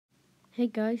Hey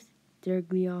guys,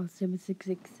 Derek Leon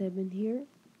 7667 here.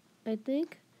 I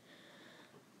think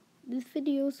this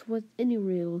videos was any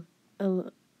real.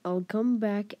 I'll come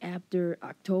back after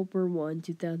October 1,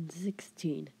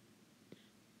 2016.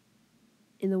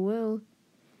 In the world,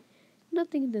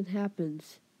 nothing that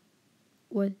happens.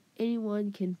 What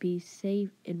anyone can be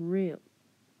safe and real.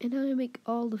 And I make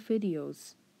all the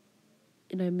videos.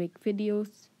 And I make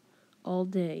videos all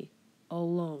day,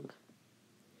 all long.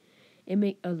 And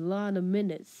make a lot of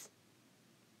minutes.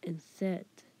 And set.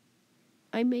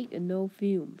 I make no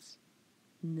films.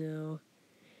 No.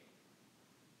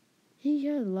 He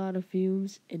had a lot of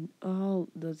fumes and all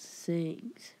those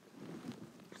things.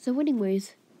 So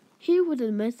anyways, here was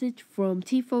a message from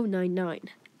Tifo99.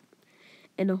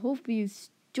 And I hope you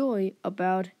enjoy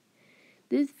about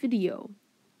this video.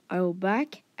 I will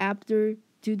back after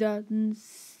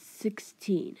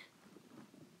 2016.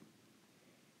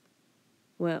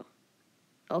 Well,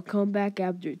 I'll come back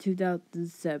after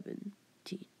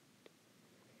 2017.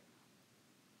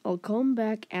 I'll come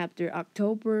back after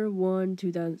October 1,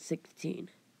 2016.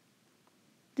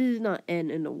 This is not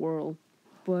end in the world,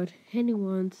 but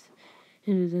anyone's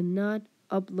and is not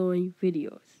uploading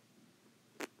videos.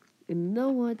 And you know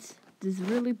what? This is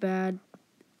really bad.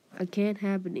 I can't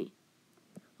have any.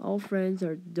 All friends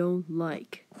are don't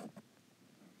like.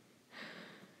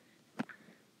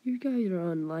 You guys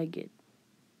are unlike it.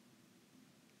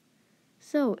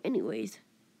 So, anyways,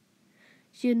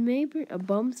 she had made a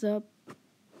thumbs up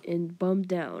and bump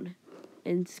down,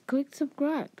 and click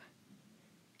subscribe.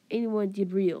 Anyone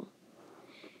did real.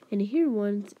 And here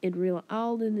one's in real,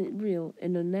 all in it real,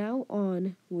 and are now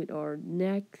on with our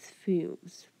next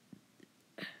films.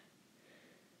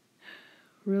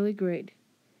 Really great.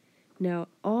 Now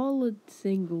all the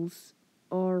singles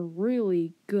are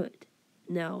really good.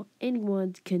 Now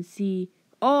anyone can see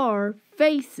our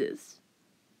faces.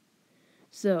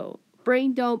 So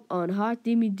Braindump on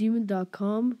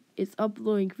HotDemondemon.com is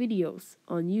uploading videos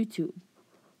on YouTube.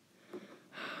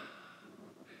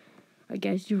 I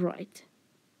guess you're right.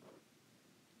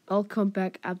 I'll come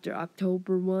back after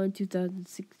October 1,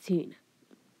 2016.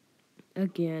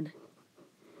 Again.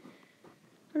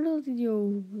 I know that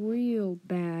you're real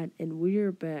bad and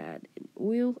we're bad, and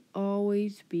we'll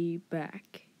always be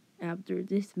back after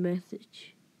this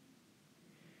message.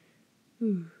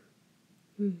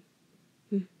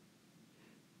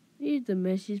 Here's a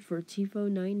message for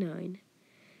Tifo99,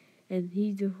 and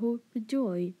he's a hope for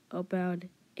joy about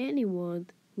anyone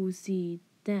who sees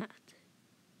that.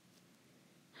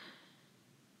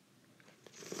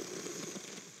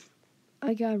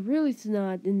 I got really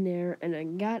snot in there, and I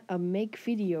got to make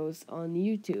videos on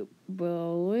YouTube.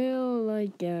 Well,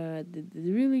 it's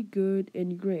really good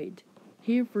and great.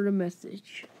 Here for the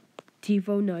message,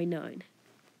 Tifo99.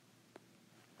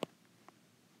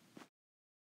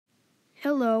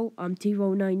 Hello, I'm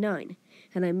Tifo99,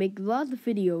 and I make lots of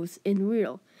videos in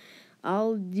real.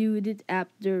 I'll do it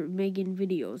after making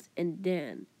videos, and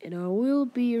I will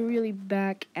be really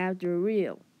back after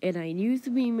real. And I used to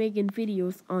be making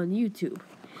videos on YouTube.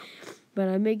 But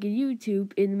I make a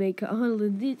YouTube and make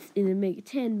 100 hits and make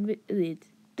 10 hits.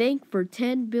 Thank for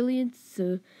 10 billion,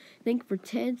 thank for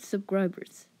 10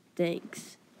 subscribers.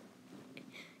 Thanks.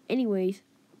 Anyways,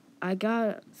 I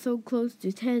got so close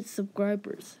to 10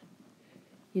 subscribers.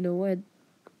 You know what?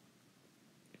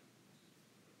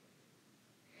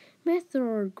 Methods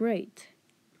are great.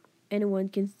 Anyone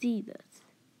can see this.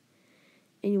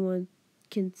 Anyone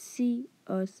can see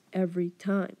us every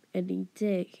time, any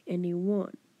day,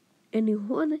 anyone.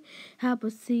 Anyone have a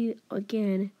see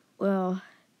again, well,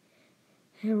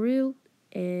 real,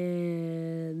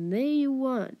 and there you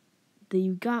won. Then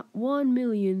you got 1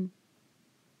 million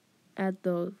at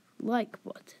the like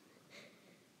button.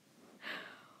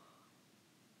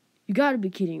 You gotta be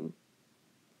kidding me.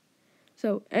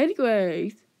 So,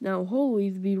 anyways, now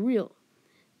always be real.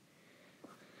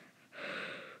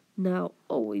 Now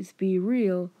always be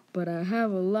real, but I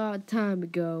have a long time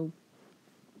ago.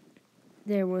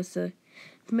 There was a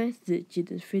message in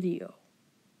this video.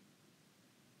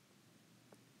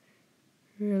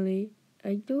 Really?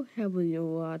 I don't have a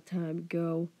lot of time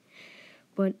ago,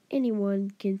 but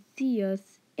anyone can see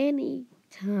us any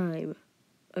time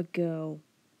ago.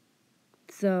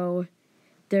 So,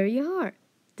 there you are.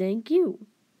 Thank you.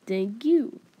 Thank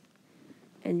you.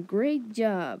 And great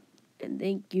job. And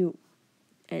thank you.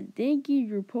 And thank you,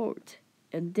 report.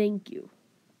 And thank you.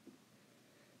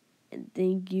 And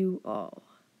thank you all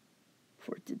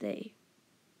for today.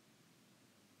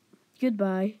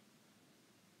 Goodbye.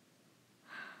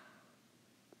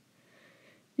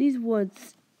 These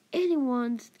ones,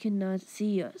 anyone cannot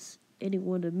see us.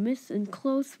 Anyone to miss and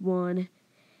close one,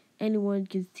 anyone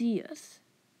can see us.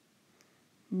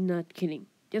 Not kidding.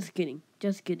 Just kidding.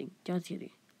 Just kidding. Just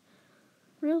kidding.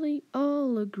 Really, all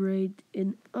look great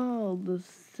in all the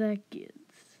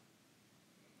seconds.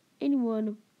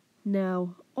 Anyone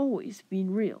now always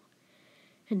being real.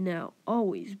 And now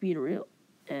always being real.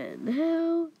 And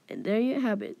there you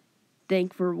have it.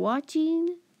 Thanks for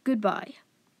watching. Goodbye.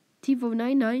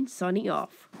 Tivo99 signing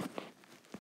off.